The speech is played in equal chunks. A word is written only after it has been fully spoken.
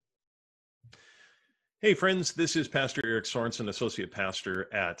Hey, friends, this is Pastor Eric Sorensen, Associate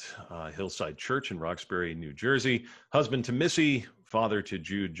Pastor at Hillside Church in Roxbury, New Jersey, husband to Missy, father to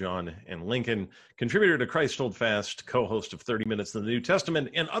Jude, John, and Lincoln, contributor to Christ Hold Fast, co-host of 30 Minutes in the New Testament,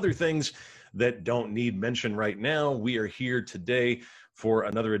 and other things that don't need mention right now. We are here today for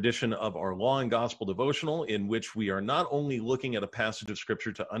another edition of our Law and Gospel devotional, in which we are not only looking at a passage of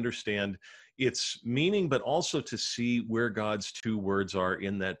Scripture to understand its meaning, but also to see where God's two words are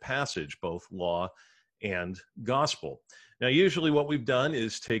in that passage, both law and gospel. Now, usually what we've done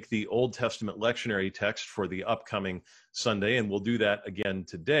is take the Old Testament lectionary text for the upcoming Sunday, and we'll do that again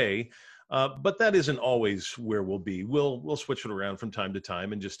today. But that isn't always where we'll be. We'll switch it around from time to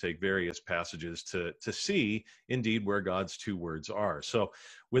time and just take various passages to see indeed where God's two words are. So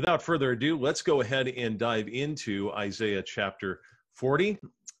without further ado, let's go ahead and dive into Isaiah chapter 40.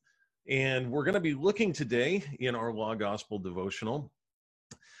 And we're going to be looking today in our Law Gospel devotional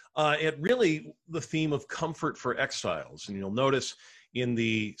at really the theme of comfort for exiles. And you'll notice in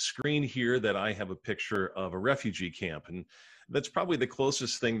the screen here that I have a picture of a refugee camp. And that's probably the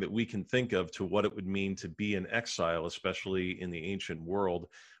closest thing that we can think of to what it would mean to be an exile, especially in the ancient world,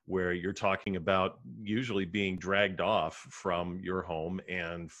 where you're talking about usually being dragged off from your home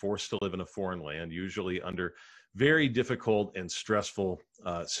and forced to live in a foreign land, usually under very difficult and stressful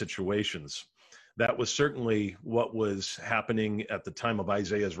situations. That was certainly what was happening at the time of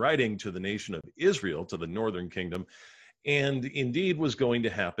Isaiah's writing to the nation of Israel, to the northern kingdom, and indeed was going to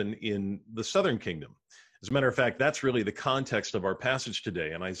happen in the southern kingdom. As a matter of fact, that's really the context of our passage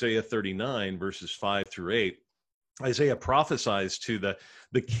today. In Isaiah 39, verses 5 through 8, Isaiah prophesies to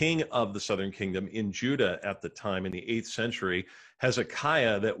the king of the southern kingdom in Judah at the time in the 8th century,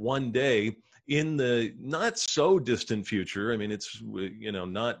 Hezekiah, that one day in the not so distant future, I mean, it's,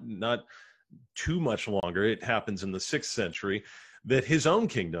 not too much longer, it happens in the 6th century, that his own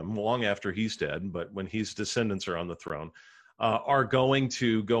kingdom, long after he's dead, but when his descendants are on the throne, are going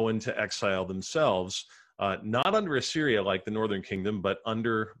to go into exile themselves, not under Assyria like the northern kingdom, but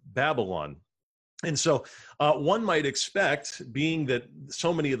under Babylon. And so one might expect, being that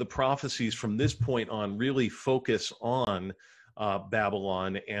so many of the prophecies from this point on really focus on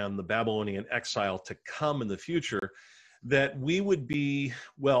Babylon and the Babylonian exile to come in the future, that we would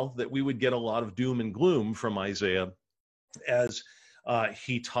get a lot of doom and gloom from Isaiah as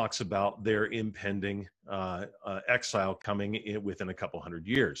he talks about their impending exile coming within a couple hundred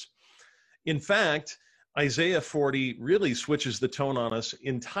years. In fact, Isaiah 40 really switches the tone on us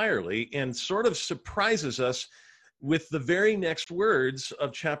entirely and sort of surprises us with the very next words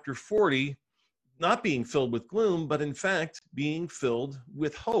of chapter 40 not being filled with gloom, but in fact being filled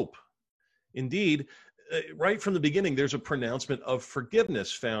with hope. Indeed, right from the beginning, there's a pronouncement of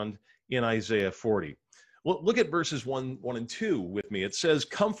forgiveness found in Isaiah 40. Well, look at verses 1 and 2 with me. It says,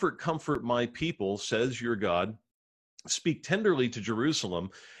 "Comfort, comfort my people, says your God. Speak tenderly to Jerusalem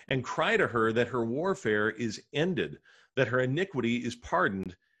and cry to her that her warfare is ended, that her iniquity is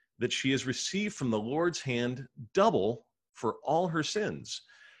pardoned, that she has received from the Lord's hand double for all her sins."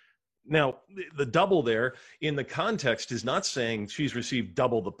 Now, the double there in the context is not saying she's received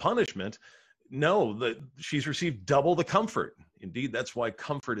double the punishment. No, she's received double the comfort. Indeed, that's why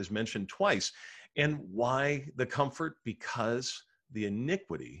comfort is mentioned twice. And why the comfort? Because the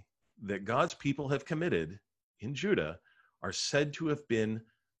iniquity that God's people have committed in Judah are said to have been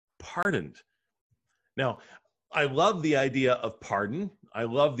pardoned. Now, I love the idea of pardon. I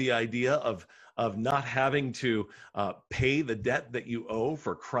love the idea of not having to pay the debt that you owe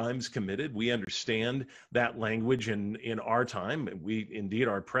for crimes committed. We understand that language in our time. Indeed,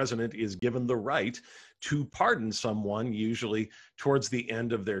 our president is given the right to pardon someone, usually towards the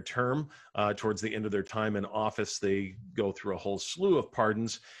end of their term, towards the end of their time in office. They go through a whole slew of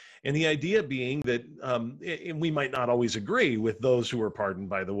pardons. And the idea being that, and we might not always agree with those who are pardoned,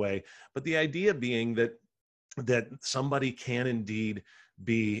 by the way, but the idea being that somebody can indeed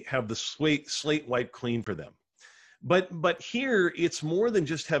have the slate wiped clean for them. But here it's more than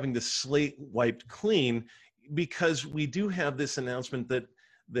just having the slate wiped clean, because we do have this announcement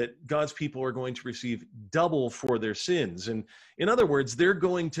that God's people are going to receive double for their sins. And in other words, they're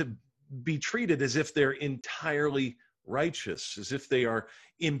going to be treated as if they're entirely righteous, as if they are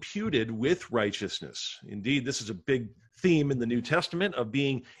imputed with righteousness. Indeed, this is a big theme in the New Testament, of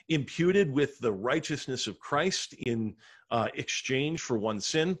being imputed with the righteousness of Christ in exchange for one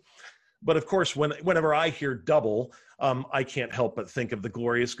sin. But of course, whenever I hear double, I can't help but think of the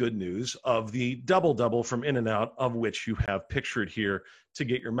glorious good news of the double from In-N-Out, of which you have pictured here to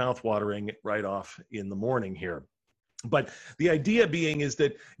get your mouth watering right off in the morning here. But the idea being is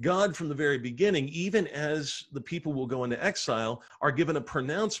that God, from the very beginning, even as the people will go into exile, are given a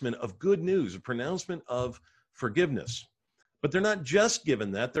pronouncement of good news, a pronouncement of forgiveness. But they're not just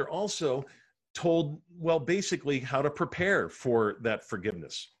given that, they're also told, well, basically how to prepare for that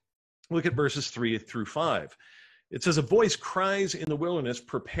forgiveness. Look at verses 3 through 5. It says, a voice cries in the wilderness,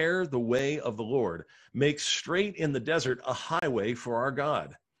 prepare the way of the Lord. Make straight in the desert a highway for our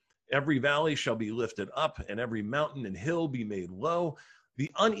God. Every valley shall be lifted up, and every mountain and hill be made low.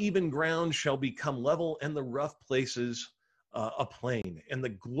 The uneven ground shall become level, and the rough places a plain. And the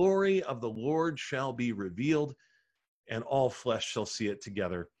glory of the Lord shall be revealed, and all flesh shall see it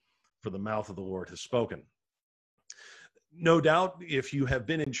together, for the mouth of the Lord has spoken. No doubt, if you have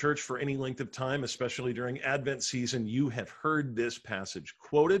been in church for any length of time, especially during Advent season, you have heard this passage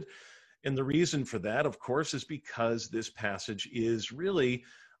quoted. And the reason for that, of course, is because this passage is really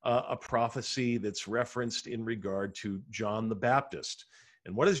a prophecy that's referenced in regard to John the Baptist.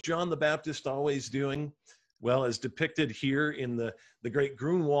 And what is John the Baptist always doing? Well, as depicted here in the great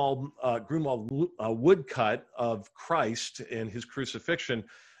Grunwald woodcut of Christ and his crucifixion,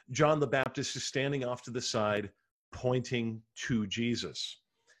 John the Baptist is standing off to the side, pointing to Jesus.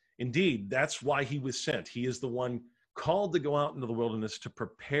 Indeed, that's why he was sent. He is the one called to go out into the wilderness to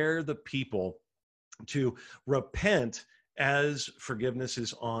prepare the people to repent as forgiveness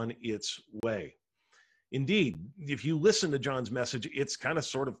is on its way. Indeed, if you listen to John's message, it's kind of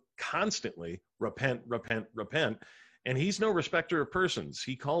sort of constantly repent, repent, repent. And he's no respecter of persons.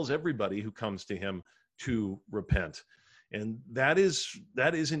 He calls everybody who comes to him to repent. And that is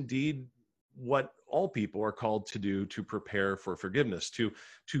indeed what all people are called to do to prepare for forgiveness, to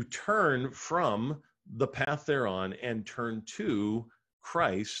turn from the path they're on and turn to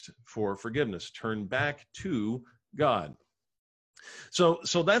Christ for forgiveness, turn back to God. So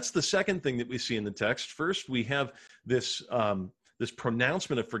that's the second thing that we see in the text. First, we have this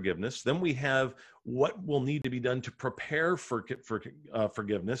pronouncement of forgiveness. Then we have what will need to be done to prepare for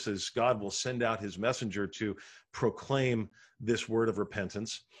forgiveness, as God will send out his messenger to proclaim this word of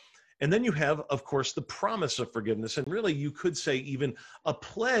repentance. And then you have, of course, the promise of forgiveness. And really, you could say even a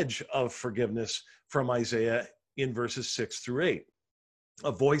pledge of forgiveness from Isaiah in verses 6 through 8.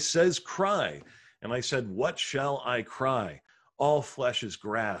 A voice says, cry. And I said, what shall I cry? All flesh is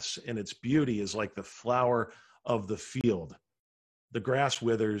grass, and its beauty is like the flower of the field. The grass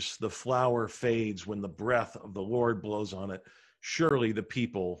withers, the flower fades when the breath of the Lord blows on it. Surely the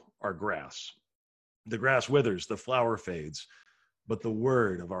people are grass. The grass withers, the flower fades, but the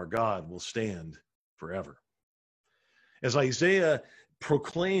word of our God will stand forever. As Isaiah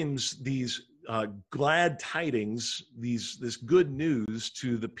proclaims these glad tidings, this good news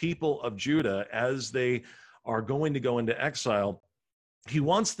to the people of Judah as they are going to go into exile, he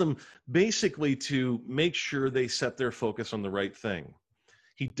wants them basically to make sure they set their focus on the right thing.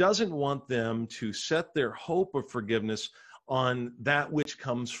 He doesn't want them to set their hope of forgiveness on that which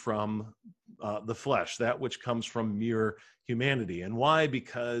comes from the flesh, that which comes from mere humanity. And why?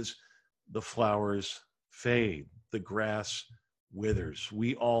 Because the flowers fade, the grass withers.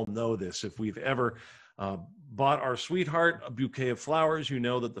 We all know this. If we've ever bought our sweetheart a bouquet of flowers, you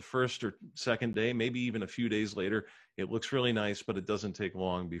know that the first or second day, maybe even a few days later, it looks really nice, but it doesn't take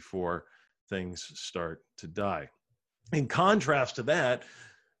long before things start to die. In contrast to that,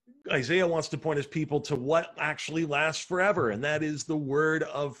 Isaiah wants to point his people to what actually lasts forever, and that is the word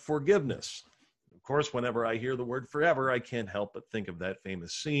of forgiveness. Of course, whenever I hear the word forever, I can't help but think of that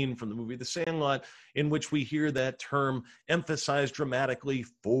famous scene from the movie The Sandlot, in which we hear that term emphasized dramatically,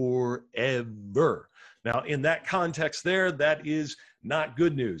 forever. Now, in that context there, that is not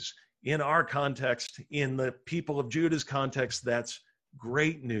good news. In our context, in the people of Judah's context, that's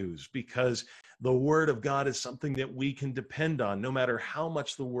great news, because the word of God is something that we can depend on, no matter how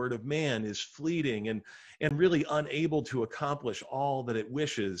much the word of man is fleeting and really unable to accomplish all that it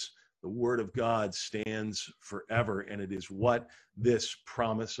wishes. The word of God stands forever, and it is what this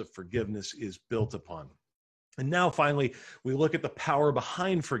promise of forgiveness is built upon. And now, finally, we look at the power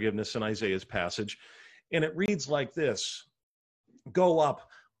behind forgiveness in Isaiah's passage, and it reads like this: go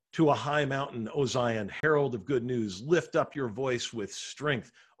up to a high mountain, O Zion, herald of good news. Lift up your voice with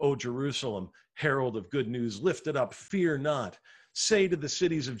strength, O Jerusalem, herald of good news. Lift it up, fear not. Say to the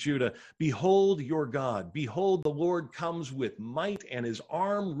cities of Judah, behold your God. Behold, the Lord comes with might, and his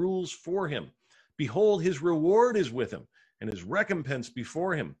arm rules for him. Behold, his reward is with him, and his recompense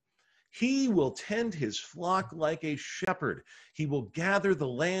before him. He will tend his flock like a shepherd. He will gather the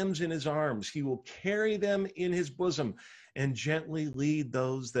lambs in his arms. He will carry them in his bosom and gently lead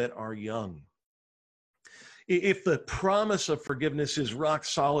those that are young. If the promise of forgiveness is rock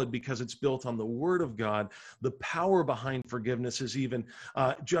solid because it's built on the Word of God, the power behind forgiveness is even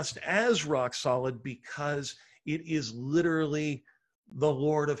just as rock solid because it is literally the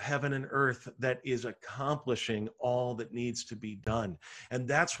Lord of heaven and earth that is accomplishing all that needs to be done. And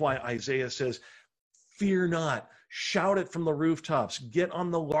that's why Isaiah says, fear not, shout it from the rooftops, get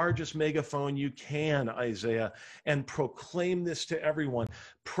on the largest megaphone you can, Isaiah, and proclaim this to everyone.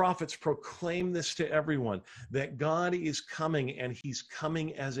 Prophets, proclaim this to everyone, that God is coming, and he's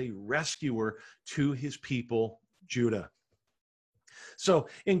coming as a rescuer to his people, Judah. So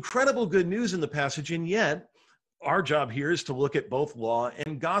incredible good news in the passage, and yet our job here is to look at both law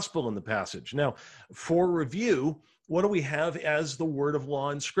and gospel in the passage. Now, for review, what do we have as the word of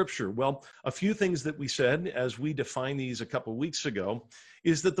law in Scripture? Well, a few things that we said as we defined these a couple of weeks ago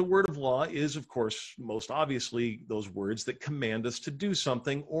is that the word of law is, of course, most obviously those words that command us to do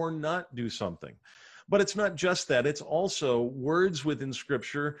something or not do something. But it's not just that, it's also words within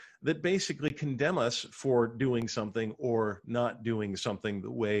Scripture that basically condemn us for doing something or not doing something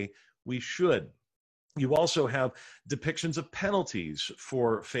the way we should. You also have depictions of penalties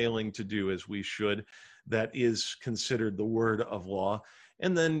for failing to do as we should. That is considered the word of law.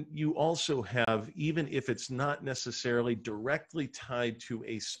 And then you also have, even if it's not necessarily directly tied to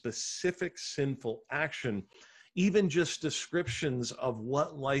a specific sinful action, even just descriptions of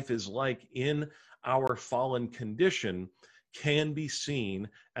what life is like in our fallen condition can be seen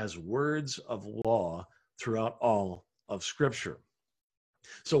as words of law throughout all of Scripture.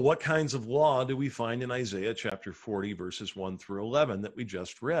 So what kinds of law do we find in Isaiah chapter 40, verses 1 through 11 that we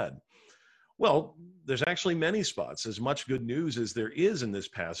just read? Well, there's actually many spots. As much good news as there is in this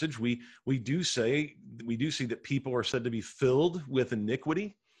passage, we do see that people are said to be filled with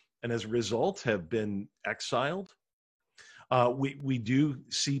iniquity, and as a result have been exiled. We do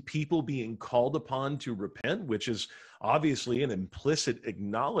see people being called upon to repent, which is obviously an implicit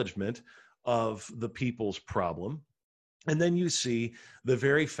acknowledgement of the people's problem. And then you see the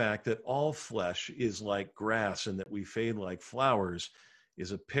very fact that all flesh is like grass and that we fade like flowers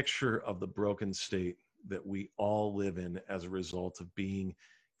is a picture of the broken state that we all live in as a result of being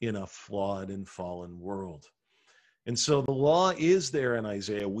in a flawed and fallen world. And so the law is there in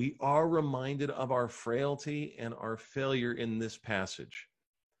Isaiah. We are reminded of our frailty and our failure in this passage.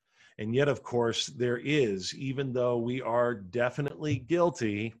 And yet, of course, there is, even though we are definitely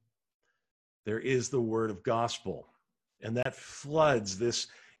guilty, there is the word of gospel. And that floods this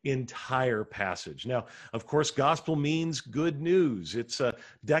entire passage. Now, of course, gospel means good news. It's a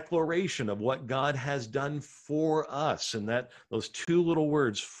declaration of what God has done for us. And that those two little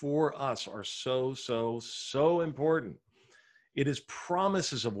words, for us, are so important. It is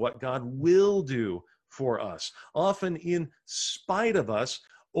promises of what God will do for us, often in spite of us,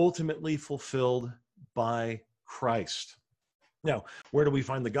 ultimately fulfilled by Christ. Now, where do we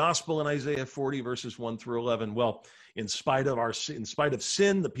find the gospel in Isaiah 40, verses 1 through 11? Well, in spite of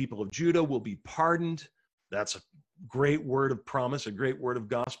sin, the people of Judah will be pardoned. That's a great word of promise, a great word of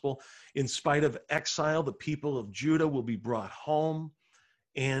gospel. In spite of exile, the people of Judah will be brought home.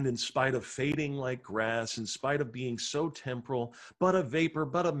 And in spite of fading like grass, in spite of being so temporal, but a vapor,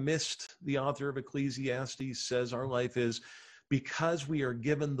 but a mist, the author of Ecclesiastes says our life is, because we are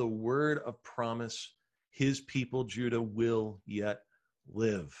given the word of promise, his people, Judah, will yet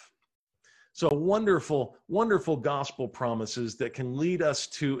live. So wonderful, wonderful gospel promises that can lead us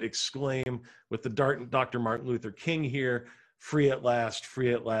to exclaim with the Dr. Martin Luther King here, free at last,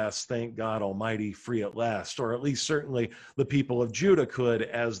 thank God Almighty, free at last. Or at least certainly the people of Judah could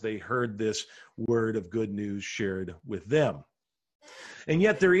as they heard this word of good news shared with them. And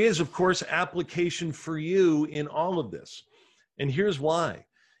yet there is, of course, application for you in all of this. And here's why.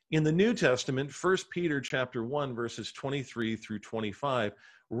 In the New Testament, 1 Peter chapter 1, verses 23 through 25,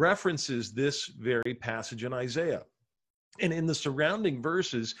 references this very passage in Isaiah. And in the surrounding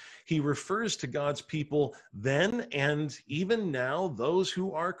verses, he refers to God's people then and even now, those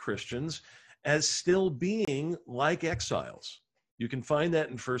who are Christians, as still being like exiles. You can find that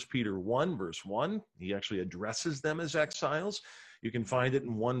in 1 Peter 1, verse 1. He actually addresses them as exiles. You can find it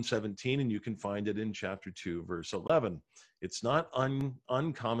in 1:17, and you can find it in chapter 2, verse 11. It's not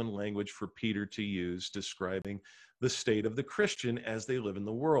uncommon language for Peter to use describing the state of the Christian as they live in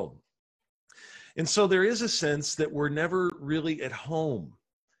the world. And so there is a sense that we're never really at home.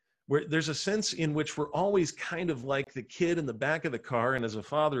 There's a sense in which we're always kind of like the kid in the back of the car. And as a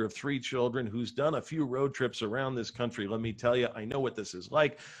father of 3 children who's done a few road trips around this country, let me tell you, I know what this is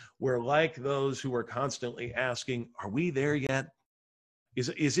like. We're like those who are constantly asking, are we there yet?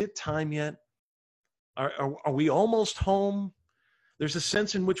 Is it time yet? Are we almost home? There's a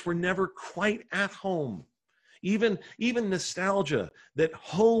sense in which we're never quite at home. even nostalgia, that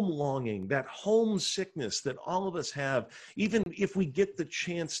home longing, that homesickness that all of us have, even if we get the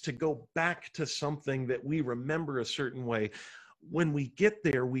chance to go back to something that we remember a certain way, when we get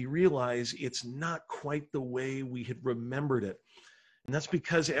there, we realize it's not quite the way we had remembered it. And that's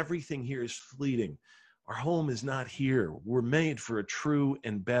because everything here is fleeting. Our home is not here. We're made for a true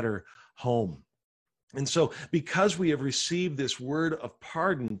and better home. And so, because we have received this word of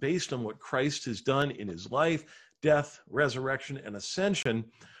pardon based on what Christ has done in his life, death, resurrection, and ascension,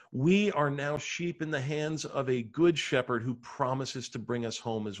 we are now sheep in the hands of a good shepherd who promises to bring us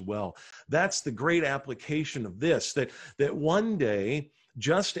home as well. That's the great application of this, that one day,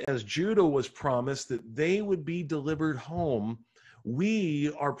 just as Judah was promised that they would be delivered home,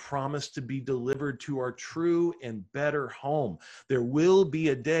 we are promised to be delivered to our true and better home. There will be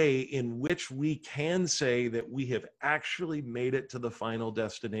a day in which we can say that we have actually made it to the final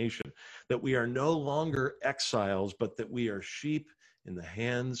destination, that we are no longer exiles, but that we are sheep in the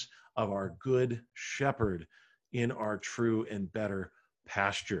hands of our good shepherd in our true and better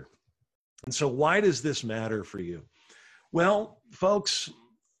pasture. And so why does this matter for you? Well, folks,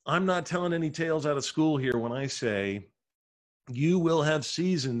 I'm not telling any tales out of school here when I say you will have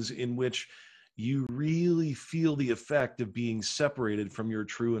seasons in which you really feel the effect of being separated from your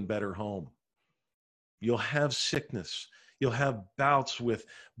true and better home. You'll have sickness. You'll have bouts with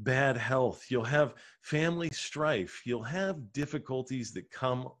bad health. You'll have family strife. You'll have difficulties that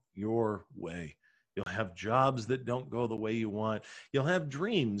come your way. You'll have jobs that don't go the way you want. You'll have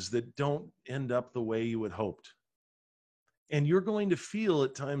dreams that don't end up the way you had hoped. And you're going to feel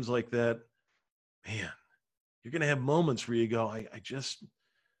at times like that, man, you're going to have moments where you go, I just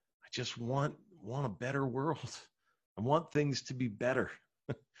want a better world. I want things to be better.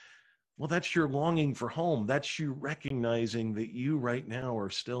 Well, that's your longing for home. That's you recognizing that you right now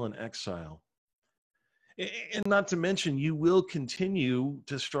are still in exile. And not to mention, you will continue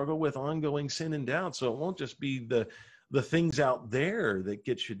to struggle with ongoing sin and doubt. So it won't just be the things out there that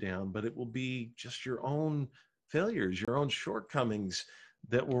get you down, but it will be just your own failures, your own shortcomings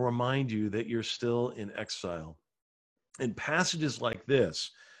that will remind you that you're still in exile. And passages like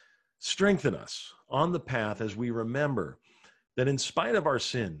this strengthen us on the path as we remember that in spite of our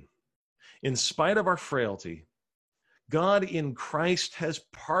sin, in spite of our frailty, God in Christ has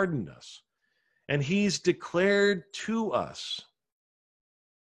pardoned us, and he's declared to us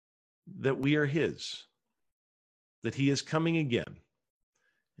that we are his, that he is coming again,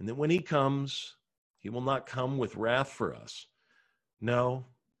 and that when he comes, he will not come with wrath for us. No,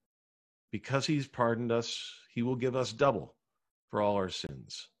 because he's pardoned us, he will give us double for all our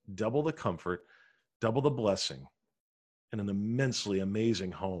sins, double the comfort, double the blessing, and an immensely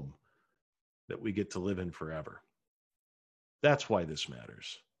amazing home that we get to live in forever. That's why this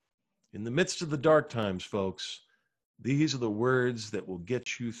matters. In the midst of the dark times, folks, these are the words that will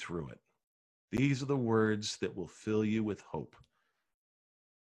get you through it. These are the words that will fill you with hope.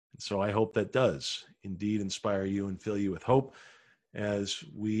 And so I hope that does indeed inspire you and fill you with hope as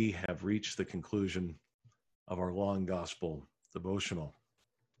we have reached the conclusion of our long gospel devotional.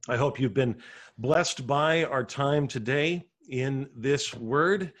 I hope you've been blessed by our time today in this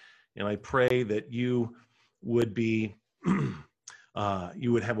word, and I pray that you would be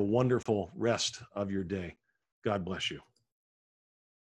you would have a wonderful rest of your day. God bless you.